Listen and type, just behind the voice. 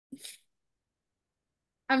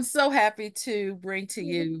I'm so happy to bring to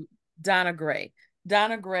you Donna Gray.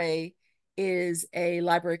 Donna Gray is a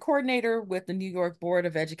library coordinator with the New York Board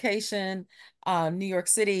of Education, New York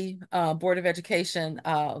City Board of Education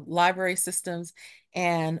library systems.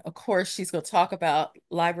 And of course, she's going to talk about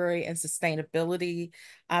library and sustainability.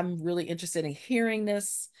 I'm really interested in hearing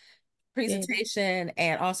this Yeah. presentation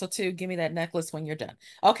and also to give me that necklace when you're done.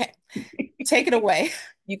 Okay, take it away.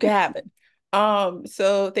 You can have it.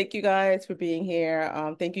 So thank you guys for being here.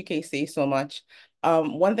 Thank you, Casey, so much.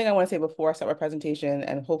 One thing I want to say before I start my presentation,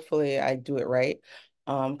 and hopefully I do it right,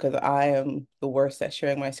 because I am the worst at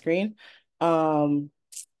sharing my screen. Um,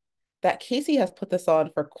 that Casey has put this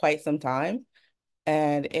on for quite some time,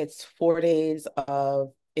 and it's 4 days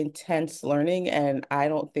of intense learning, and I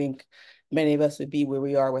don't think many of us would be where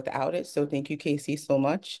we are without it. So thank you, Casey, so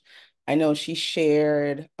much. I know she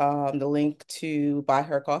shared the link to buy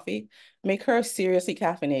her coffee. Make her seriously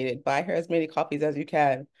caffeinated. Buy her as many coffees as you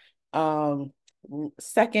can. Um,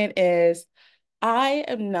 Second is I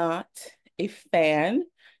am not a fan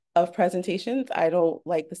of presentations. I don't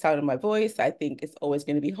like the sound of my voice. I think it's always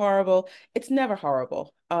going to be horrible. It's never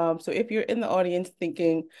horrible. So if you're in the audience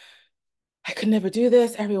thinking, I could never do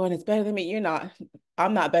this, everyone is better than me, you're not.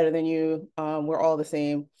 I'm not better than you. We're all the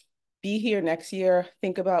same. Be here next year.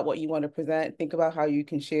 Think about what you want to present. Think about how you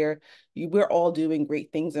can share. We're all doing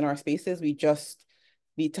great things in our spaces. We just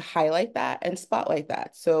need to highlight that and spotlight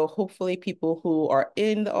that. So hopefully people who are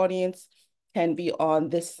in the audience can be on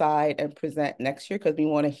this side and present next year because we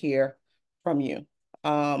want to hear from you.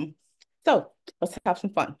 Um, so let's have some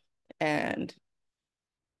fun. And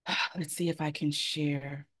let's see if I can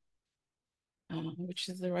share, which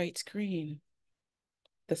is the right screen.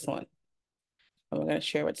 This one. And we're going to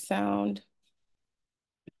share with sound.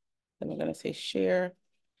 Then we're going to say share.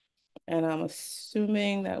 And I'm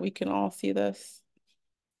assuming that we can all see this.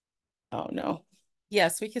 Oh, no.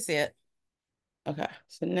 Yes, we can see it. Okay.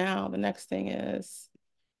 So now the next thing is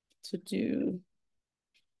to do.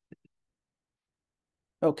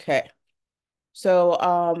 Okay.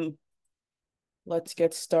 So let's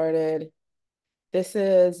get started. This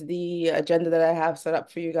is the agenda that I have set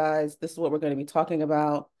up for you guys. This is what we're going to be talking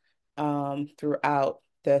about throughout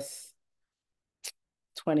this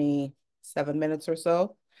 27 minutes or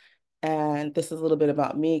so. And this is a little bit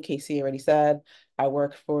about me. Casey already said, I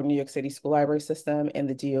work for New York City School Library System in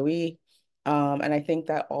the DOE. And I think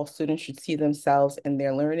that all students should see themselves in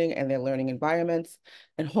their learning and their learning environments.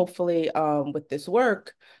 And hopefully with this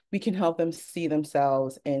work, we can help them see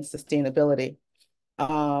themselves in sustainability.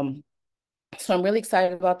 Um, so I'm really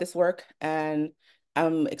excited about this work and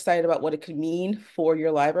I'm excited about what it could mean for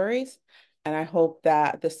your libraries. And I hope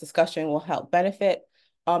that this discussion will help benefit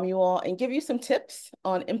you all and give you some tips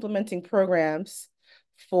on implementing programs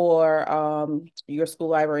for your school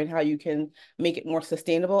library and how you can make it more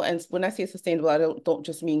sustainable. And when I say sustainable, I don't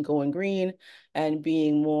just mean going green and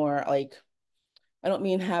being more like, I don't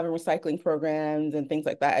mean having recycling programs and things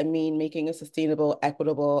like that. I mean making it sustainable,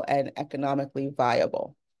 equitable, and economically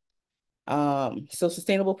viable. So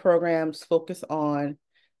sustainable programs focus on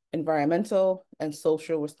environmental and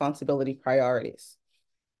social responsibility priorities.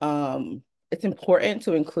 It's important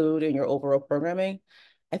to include in your overall programming.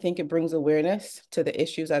 I think it brings awareness to the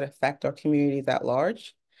issues that affect our communities at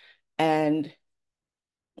large. And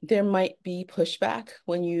there might be pushback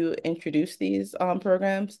when you introduce these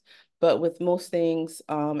programs, but with most things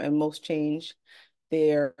and most change,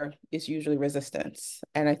 there is usually resistance.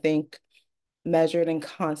 And I think measured and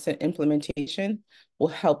constant implementation will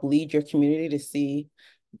help lead your community to see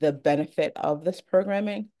the benefit of this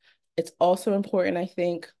programming. It's also important, I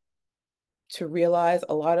think, to realize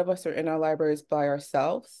a lot of us are in our libraries by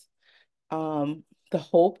ourselves. The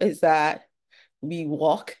hope is that we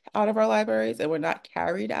walk out of our libraries and we're not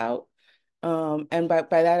carried out. And by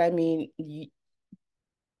that, I mean,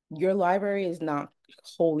 your library is not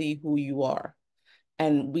wholly who you are.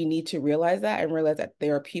 And we need to realize that and realize that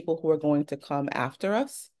there are people who are going to come after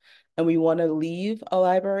us. And we want to leave a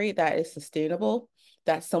library that is sustainable,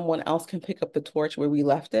 that someone else can pick up the torch where we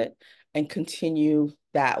left it and continue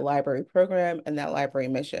that library program and that library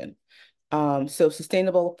mission. So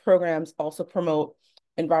sustainable programs also promote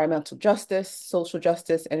environmental justice, social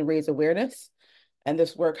justice, and raise awareness. And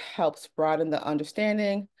this work helps broaden the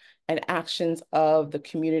understanding and actions of the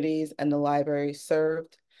communities and the libraries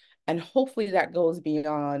served. And hopefully that goes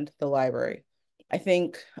beyond the library. I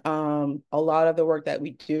think a lot of the work that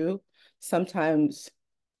we do, sometimes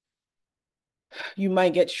you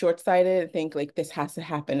might get short-sighted and think like this has to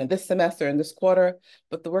happen in this semester, in this quarter.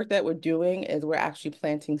 But the work that we're doing is we're actually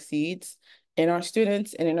planting seeds in our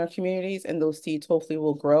students and in our communities. And those seeds hopefully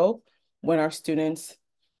will grow when our students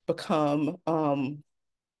become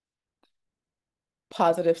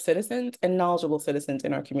positive citizens and knowledgeable citizens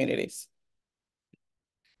in our communities.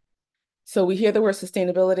 So we hear the word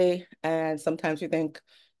sustainability, and sometimes we think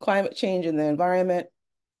climate change and the environment.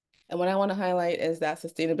 And what I want to highlight is that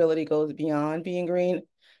sustainability goes beyond being green.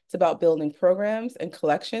 It's about building programs and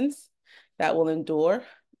collections that will endure,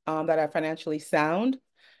 that are financially sound,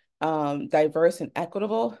 diverse and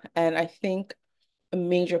equitable. And I think a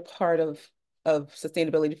major part of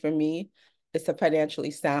sustainability for me is the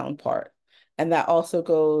financially sound part. And that also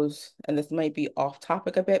goes, and this might be off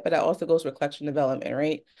topic a bit, but that also goes for collection development,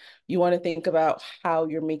 right? You want to think about how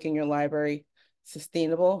you're making your library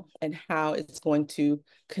sustainable and how it's going to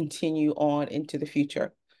continue on into the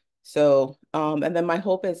future. So, and then my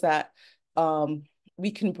hope is that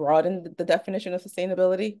we can broaden the definition of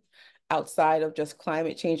sustainability outside of just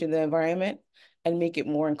climate change in the environment and make it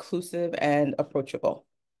more inclusive and approachable.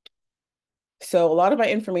 So a lot of my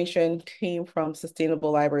information came from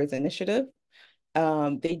Sustainable Libraries Initiative.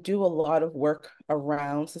 They do a lot of work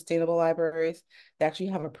around sustainable libraries. They actually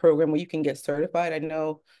have a program where you can get certified. I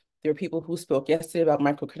know there are people who spoke yesterday about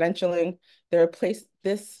micro-credentialing. There are places,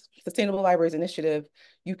 this Sustainable Libraries Initiative,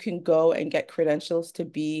 you can go and get credentials to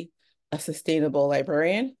be a sustainable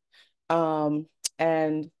librarian. Um,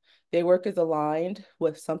 and their work is aligned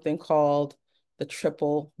with something called the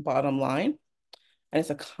triple bottom line. And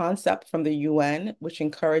it's a concept from the UN, which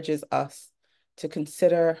encourages us to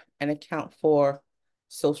consider and account for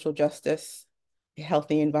social justice, a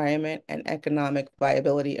healthy environment, and economic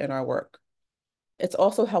viability in our work. It's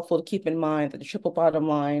also helpful to keep in mind that the triple bottom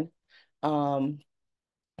line, um,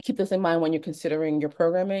 keep this in mind when you're considering your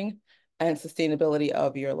programming and sustainability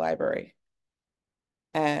of your library.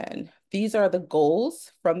 And these are the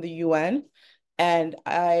goals from the UN. And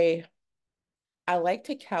I like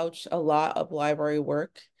to couch a lot of library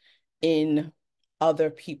work in other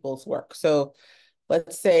people's work. So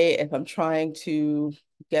let's say if I'm trying to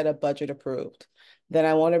get a budget approved, then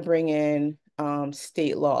I want to bring in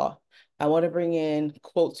state law. I want to bring in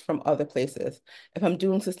quotes from other places. If I'm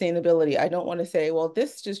doing sustainability, I don't want to say, well,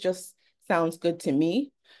 this just sounds good to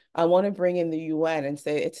me. I want to bring in the UN and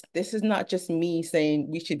say this is not just me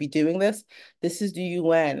saying we should be doing this. This is the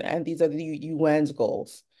UN, and these are the UN's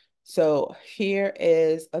goals. So here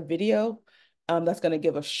is a video that's going to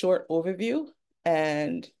give a short overview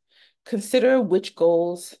and consider which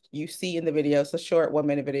goals you see in the video. It's a short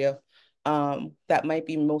 1-minute video that might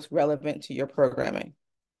be most relevant to your programming.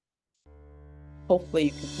 Hopefully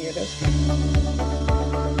you can hear this.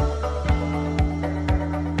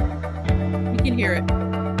 You can hear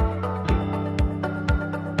it.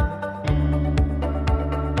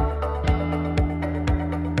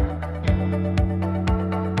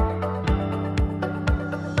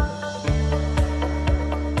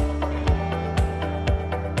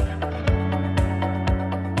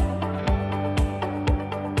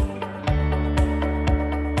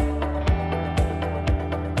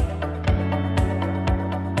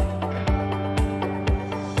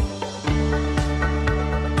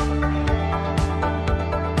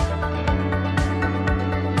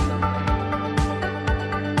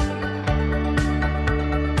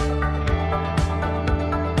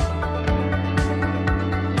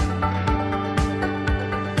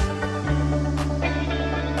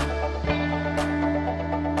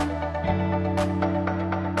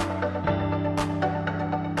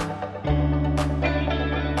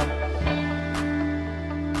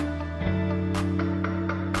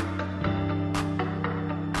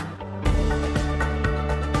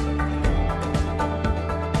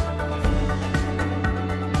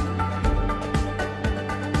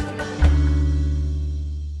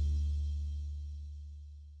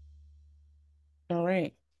 All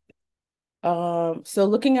right. So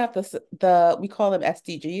looking at we call them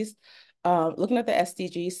SDGs, looking at the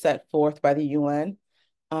SDGs set forth by the UN,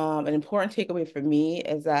 an important takeaway for me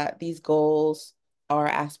is that these goals are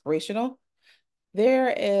aspirational.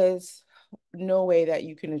 There is no way that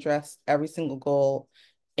you can address every single goal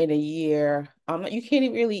in a year. You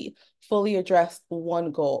can't really fully address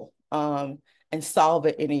one goal and solve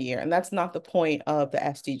it in a year. And that's not the point of the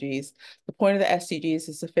SDGs. The point of the SDGs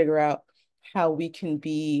is to figure out how we can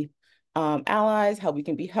be allies, how we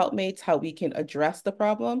can be helpmates, how we can address the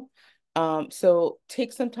problem. So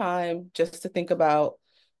take some time just to think about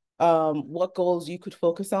what goals you could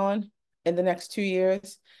focus on in the next 2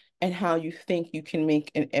 years and how you think you can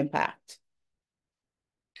make an impact.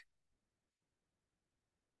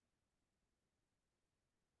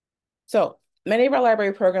 So many of our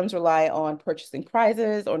library programs rely on purchasing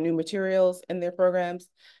prizes or new materials in their programs,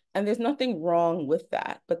 and there's nothing wrong with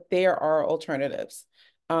that, but there are alternatives.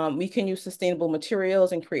 We can use sustainable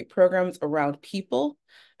materials and create programs around people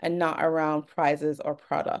and not around prizes or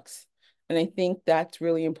products. And I think that's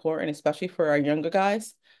really important, especially for our younger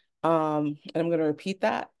guys. And I'm going to repeat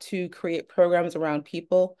that, to create programs around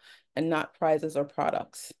people and not prizes or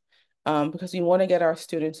products. Because we want to get our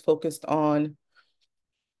students focused on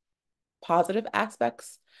positive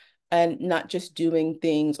aspects and not just doing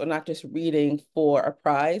things or not just reading for a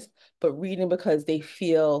prize, but reading because they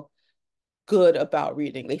feel good about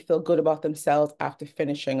reading. They feel good about themselves after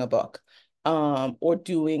finishing a book, or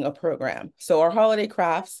doing a program. So our holiday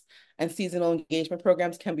crafts and seasonal engagement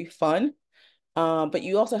programs can be fun, but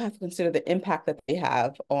you also have to consider the impact that they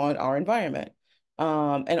have on our environment,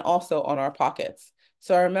 and also on our pockets.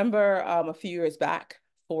 So I remember a few years back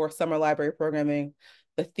for summer library programming,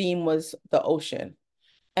 the theme was the ocean.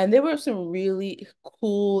 And there were some really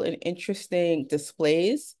cool and interesting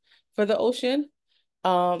displays for the ocean.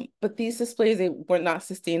 But these displays, they were not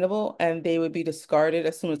sustainable and they would be discarded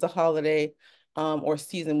as soon as the holiday or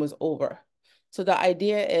season was over. So the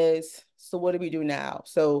idea is, so what do we do now?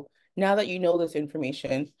 So now that you know this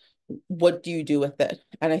information, what do you do with it?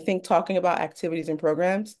 And I think talking about activities and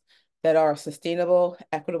programs that are sustainable,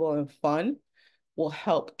 equitable, and fun will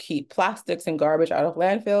help keep plastics and garbage out of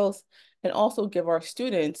landfills and also give our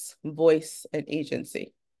students voice and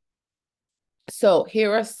agency. So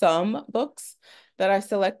here are some books that I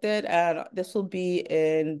selected, and this will be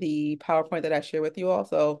in the PowerPoint that I share with you all.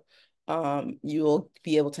 So you will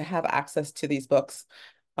be able to have access to these books,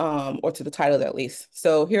 or to the titles at least.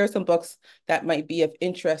 So here are some books that might be of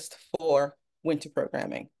interest for winter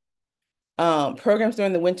programming. Programs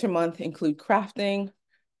during the winter month include crafting,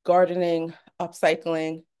 gardening,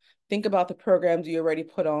 upcycling. Think about the programs you already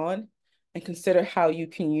put on and consider how you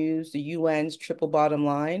can use the UN's triple bottom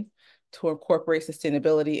line to incorporate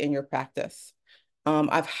sustainability in your practice.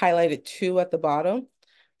 I've highlighted two at the bottom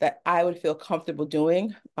that I would feel comfortable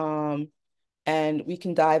doing. And we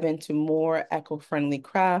can dive into more eco-friendly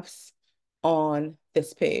crafts on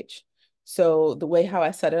this page. So the way how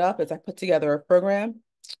I set it up is I put together a program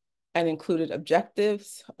and included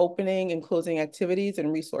objectives, opening and closing activities,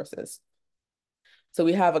 and resources. So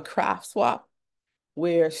we have a craft swap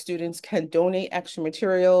where students can donate extra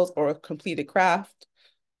materials or a completed craft,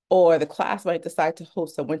 or the class might decide to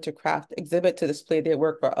host a winter craft exhibit to display their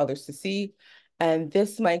work for others to see. And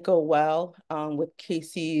this might go well with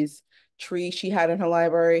Casey's tree she had in her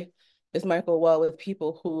library. This might go well with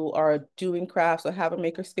people who are doing crafts or have a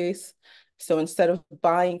maker space. So instead of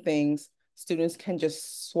buying things, students can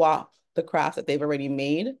just swap the crafts that they've already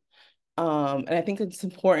made. And I think it's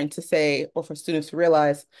important to say, or for students to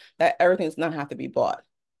realize, that everything does not have to be bought.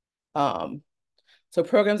 Um, so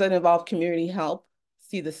programs that involve community help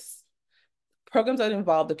see this. Programs that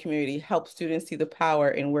involve the community help students see the power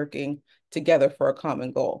in working together for a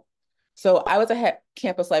common goal. So I was a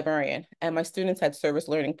campus librarian, and my students had service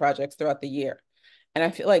learning projects throughout the year. And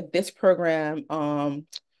I feel like this program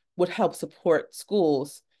would help support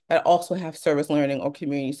schools that also have service learning or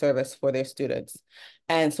community service for their students.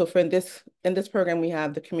 And so in this program, we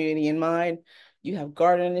have the community in mind. You have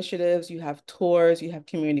garden initiatives, you have tours, you have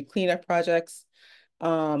community cleanup projects.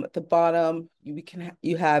 At the bottom,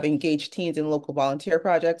 you have engaged teens in local volunteer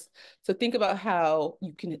projects. So think about how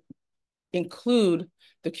you can include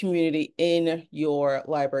the community in your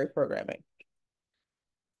library programming.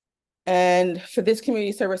 And for this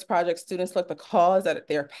community service project, students select the cause that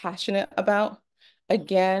they're passionate about.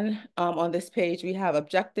 Again, on this page, we have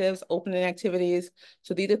objectives, opening activities.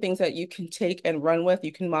 So these are things that you can take and run with.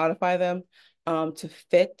 You can modify them to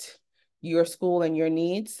fit your school and your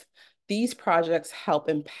needs. These projects help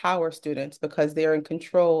empower students because they're in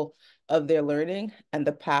control of their learning and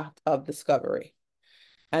the path of discovery.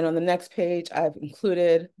 And on the next page, I've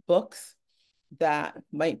included books that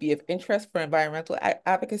might be of interest for environmental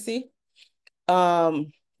advocacy.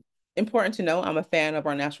 Important to know, I'm a fan of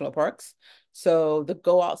our national parks. So the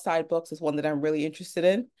Go Outside books is one that I'm really interested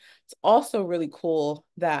in. It's also really cool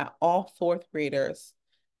that all fourth graders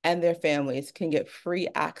and their families can get free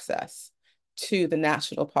access to the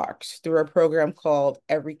national parks through a program called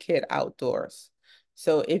Every Kid Outdoors.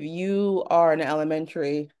 So if you are an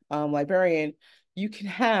elementary librarian, you can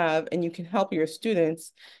have and you can help your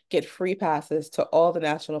students get free passes to all the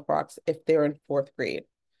national parks if they're in fourth grade.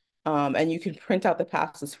 And you can print out the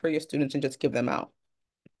passes for your students and just give them out.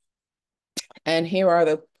 And here are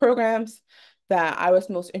the programs that I was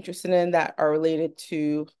most interested in that are related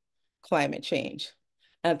to climate change.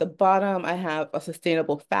 And at the bottom, I have a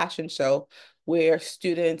sustainable fashion show where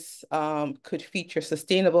students could feature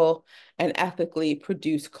sustainable and ethically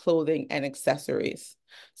produced clothing and accessories.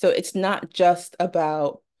 So it's not just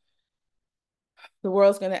about the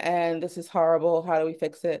world's going to end, this is horrible, how do we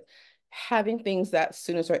fix it? having things that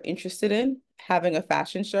students are interested in, having a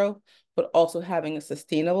fashion show, but also having a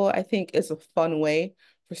sustainable, I think is a fun way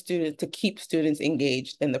for students to keep students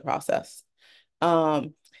engaged in the process.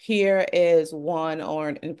 Here is one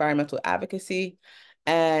on environmental advocacy.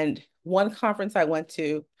 And one conference I went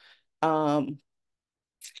to, um,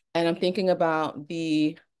 and I'm thinking about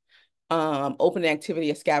the open activity,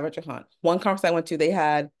 a scavenger hunt. One conference I went to, they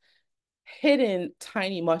had hidden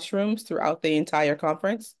tiny mushrooms throughout the entire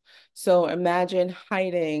conference. So imagine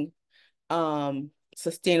hiding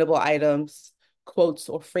sustainable items, quotes,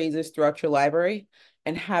 or phrases throughout your library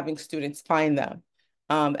and having students find them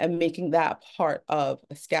and making that part of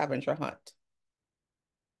a scavenger hunt.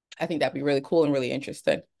 I think that'd be really cool and really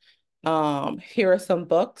interesting. Here are some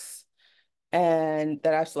books and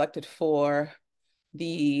that I've selected for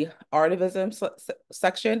the artivism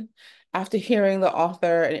section. After hearing the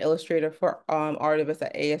author and illustrator for Artivist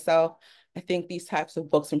at ASL, I think these types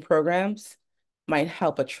of books and programs might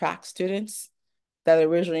help attract students that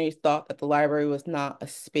originally thought that the library was not a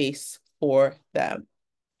space for them.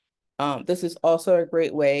 This is also a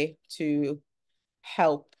great way to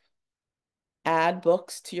help add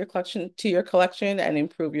books to your collection and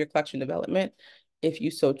improve your collection development if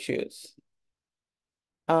you so choose.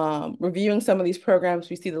 Reviewing some of these programs,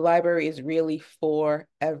 we see the library is really for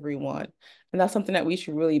everyone. And that's something that we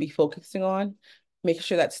should really be focusing on, making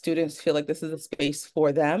sure that students feel like this is a space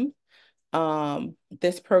for them.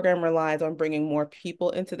 This program relies on bringing more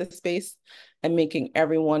people into the space and making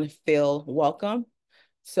everyone feel welcome.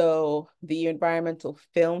 So the Environmental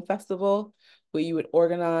Film Festival, where you would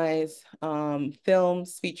organize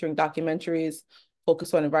films featuring documentaries,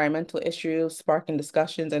 focus on environmental issues, sparking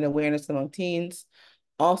discussions and awareness among teens.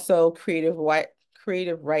 Also, creative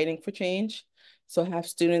writing for change. So have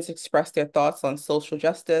students express their thoughts on social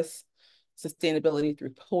justice, sustainability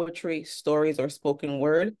through poetry, stories, or spoken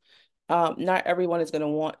word. Not everyone is going to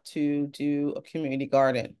want to do a community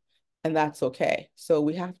garden, and that's okay. So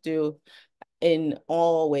we have to, in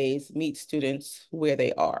all ways, meet students where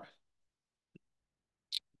they are.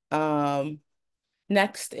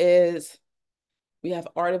 Next is we have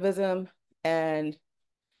artivism, and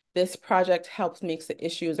this project helps makes the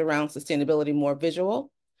issues around sustainability more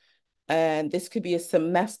visual. And this could be a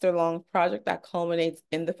semester-long project that culminates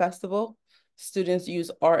in the festival. Students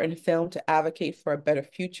use art and film to advocate for a better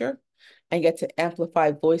future and get to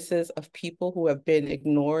amplify voices of people who have been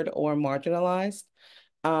ignored or marginalized.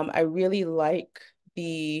 I really like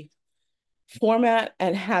the format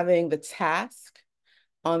and having the task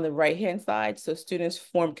on the right-hand side. So students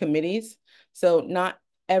form committees. So not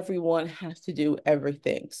everyone has to do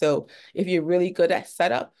everything. So if you're really good at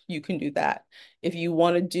setup, you can do that. If you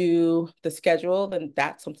want to do the schedule, then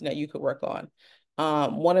that's something that you could work on.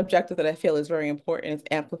 One objective that I feel is very important is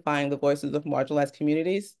amplifying the voices of marginalized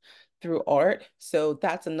communities through art. So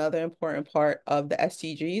that's another important part of the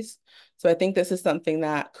SDGs. So I think this is something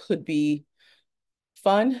that could be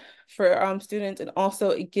fun for students, and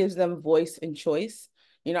also it gives them voice and choice.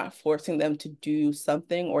 You're not forcing them to do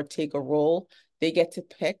something or take a role. They get to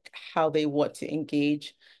pick how they want to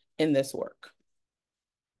engage in this work.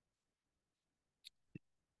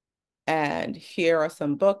 And here are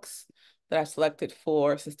some books that I selected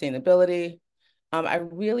for sustainability. I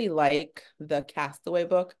really like the Castaway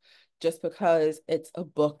book just because it's a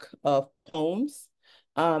book of poems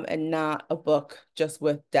and not a book just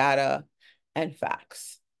with data and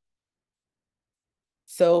facts.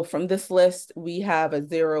 So from this list, we have a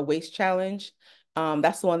zero waste challenge.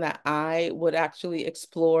 That's the one that I would actually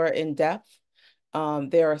explore in depth.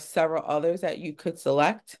 There are several others that you could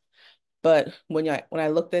select, but when I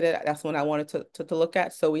looked at it, that's one I wanted to look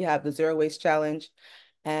at. So we have the zero waste challenge,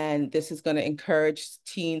 and this is going to encourage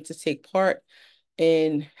teens to take part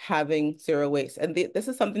in having zero waste. And this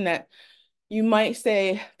is something that you might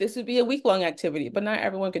say this would be a week-long activity, but not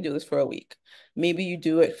everyone can do this for a week. Maybe you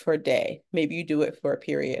do it for a day. Maybe you do it for a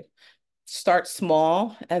period. Start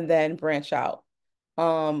small and then branch out.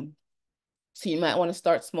 So you might want to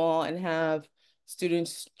start small and have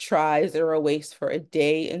students try zero waste for a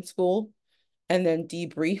day in school and then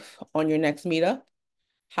debrief on your next meetup.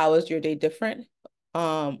 How is your day different?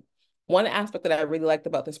 One aspect that I really liked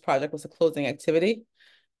about this project was the closing activity,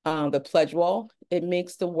 the pledge wall. It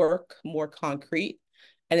makes the work more concrete,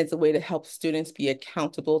 and it's a way to help students be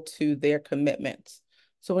accountable to their commitments.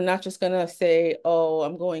 So we're not just gonna say, oh,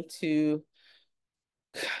 I'm going to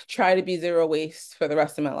try to be zero waste for the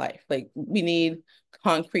rest of my life. Like we need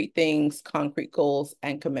concrete things, concrete goals,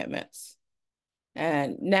 and commitments.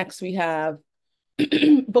 And next we have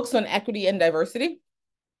books on equity and diversity.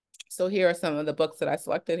 So here are some of the books that I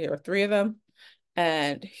selected. Here are three of them.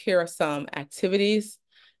 And here are some activities.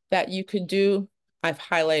 that you could do, I've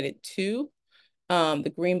highlighted two,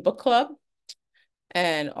 the Green Book Club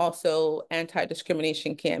and also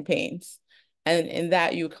anti-discrimination campaigns. And in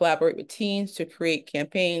that, you collaborate with teens to create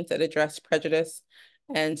campaigns that address prejudice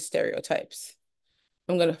and stereotypes.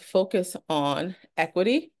 I'm going to focus on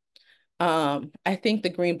equity. I think the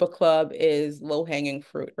Green Book Club is low-hanging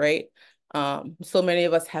fruit, right? So many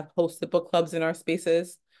of us have hosted book clubs in our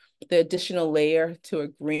spaces. The additional layer to a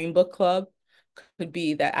Green Book Club could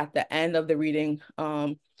be that at the end of the reading,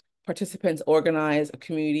 participants organize a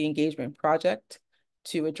community engagement project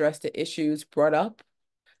to address the issues brought up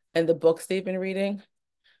in the books they've been reading.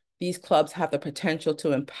 These clubs have the potential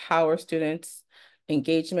to empower students'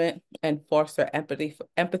 engagement and foster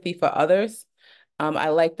empathy for others. I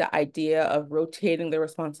like the idea of rotating the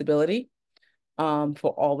responsibility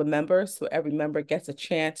for all the members. So every member gets a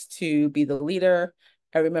chance to be the leader.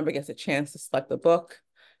 Every member gets a chance to select the book.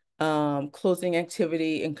 Closing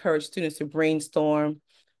activity, encourage students to brainstorm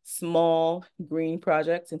small green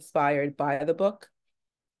projects inspired by the book.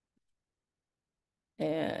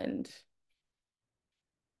 And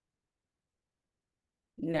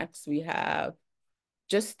next we have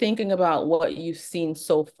just thinking about what you've seen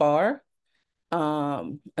so far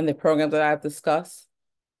and the programs that I've discussed.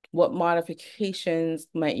 What modifications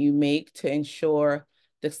might you make to ensure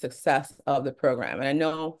the success of the program? And I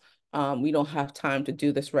know we don't have time to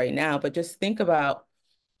do this right now, but just think about,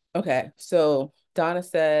 okay, so Donna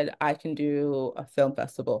said I can do a film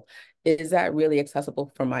festival. Is that really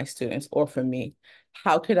accessible for my students or for me?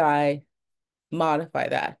 How could I modify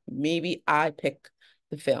that? Maybe I pick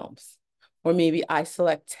the films, or maybe I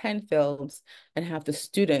select 10 films and have the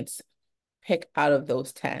students pick out of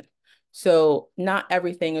those 10. So not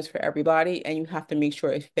everything is for everybody, and you have to make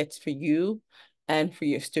sure it fits for you and for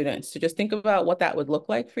your students. So just think about what that would look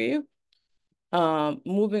like for you.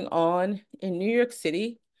 Moving on, in New York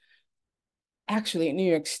City, actually in New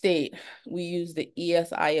York State, we use the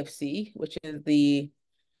ESIFC, which is the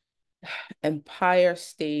Empire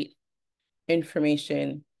State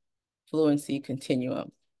Information Fluency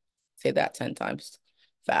Continuum. Say that 10 times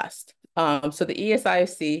fast. So the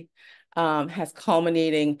ESIFC has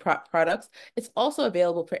culminating products. It's also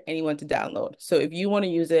available for anyone to download. So if you want to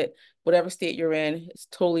use it, whatever state you're in, it's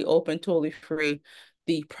totally open, totally free.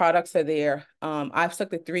 The products are there. I've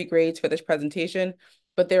selected 3 grades for this presentation,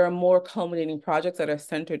 but there are more culminating projects that are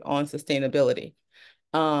centered on sustainability.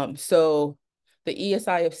 So the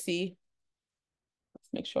ESIFC, let's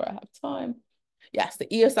make sure I have time. Yes, the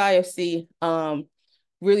ESIFC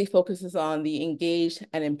really focuses on the engaged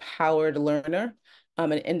and empowered learner,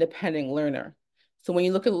 an independent learner. So when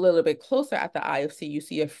you look a little bit closer at the IFC, you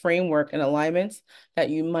see a framework and alignments that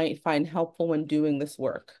you might find helpful when doing this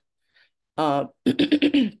work.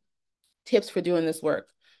 Tips for doing this work.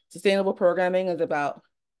 Sustainable programming is about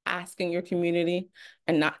asking your community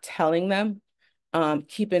and not telling them.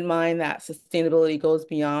 Keep in mind that sustainability goes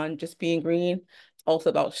beyond just being green. It's also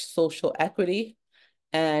about social equity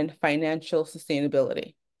and financial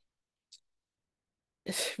sustainability.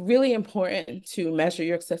 It's really important to measure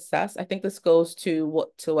your success. I think this goes to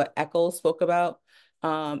what Eccles spoke about,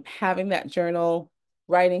 having that journal,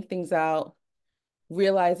 writing things out,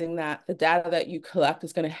 realizing that the data that you collect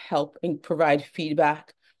is going to help and provide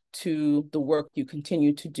feedback to the work you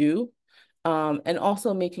continue to do, and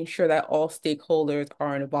also making sure that all stakeholders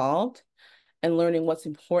are involved and learning what's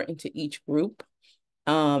important to each group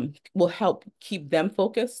will help keep them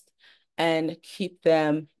focused and keep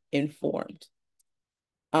them informed.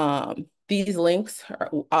 These links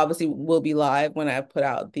obviously will be live when I put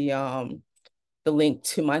out the link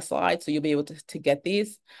to my slide, so you'll be able to get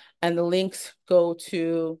these. And the links go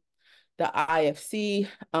to the IFC,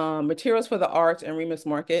 Materials for the Arts and Remix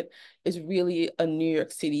Market is really a New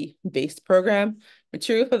York City based program.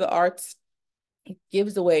 Material for the Arts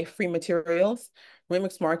gives away free materials.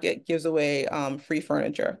 Remix Market gives away free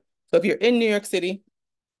furniture. So if you're in New York City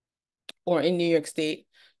or in New York State,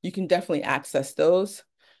 you can definitely access those.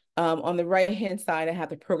 On the right-hand side, I have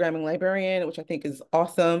the programming librarian, which I think is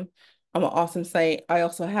awesome. An awesome site. I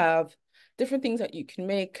also have different things that you can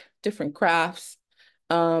make, different crafts.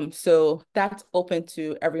 So that's open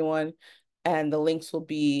to everyone, and the links will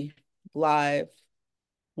be live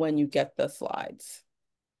when you get the slides.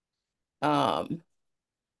 One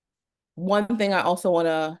thing I also want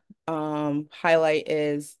to highlight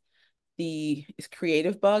is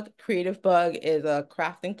Creative Bug. Creative Bug is a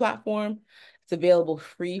crafting platform. It's available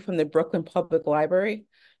free from the Brooklyn Public Library.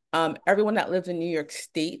 Everyone that lives in New York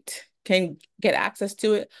State can get access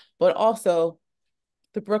to it, but also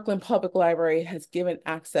the Brooklyn Public Library has given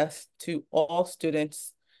access to all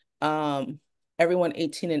students, everyone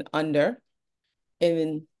 18 and under,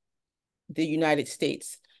 in the United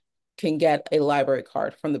States can get a library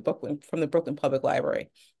card from the Brooklyn Public Library.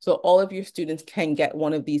 So all of your students can get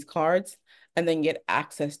one of these cards and then get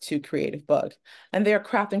access to Creative Bug. And they're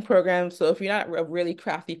crafting programs. So if you're not a really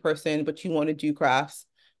crafty person, but you want to do crafts,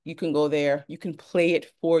 you can go there. You can play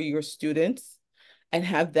it for your students and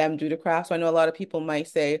have them do the craft. So I know a lot of people might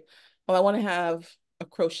say, oh, I want to have a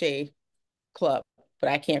crochet club, but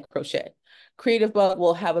I can't crochet. Creative Bug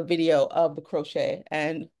will have a video of the crochet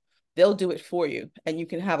and they'll do it for you. And you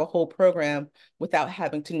can have a whole program without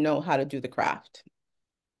having to know how to do the craft.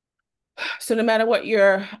 So no matter what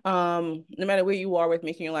your, no matter where you are with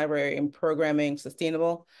making your library and programming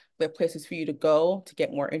sustainable, there are places for you to go to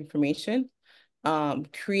get more information,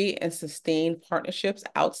 create and sustain partnerships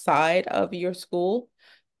outside of your school,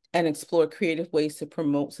 and explore creative ways to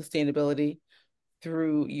promote sustainability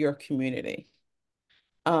through your community.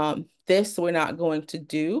 This we're not going to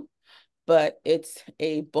do, but it's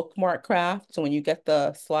a bookmark craft. So when you get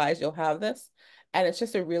the slides, you'll have this. And it's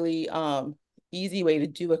just a really easy way to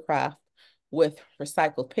do a craft with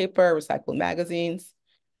recycled paper, recycled magazines.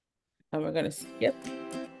 And we're gonna skip.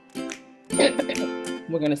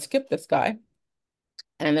 We're gonna skip this guy.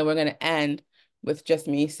 And then we're gonna end with just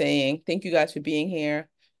me saying, thank you guys for being here.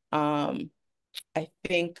 I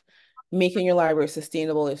think making your library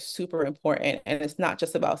sustainable is super important. And it's not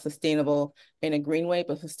just about sustainable in a green way,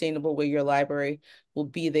 but sustainable where your library will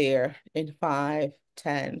be there in 5,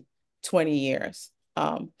 10, 20 years.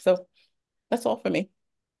 So that's all for me.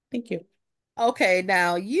 Thank you. Okay,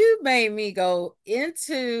 now you made me go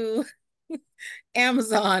into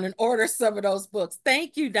Amazon and order some of those books.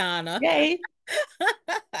 Thank you, Donna. Yay.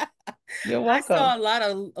 You're I saw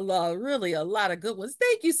welcome. really a lot of good ones.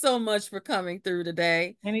 Thank you so much for coming through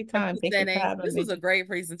today and Anytime. Thank you for presenting. having This was me. a great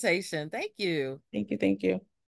presentation. Thank you. Thank you. Thank you.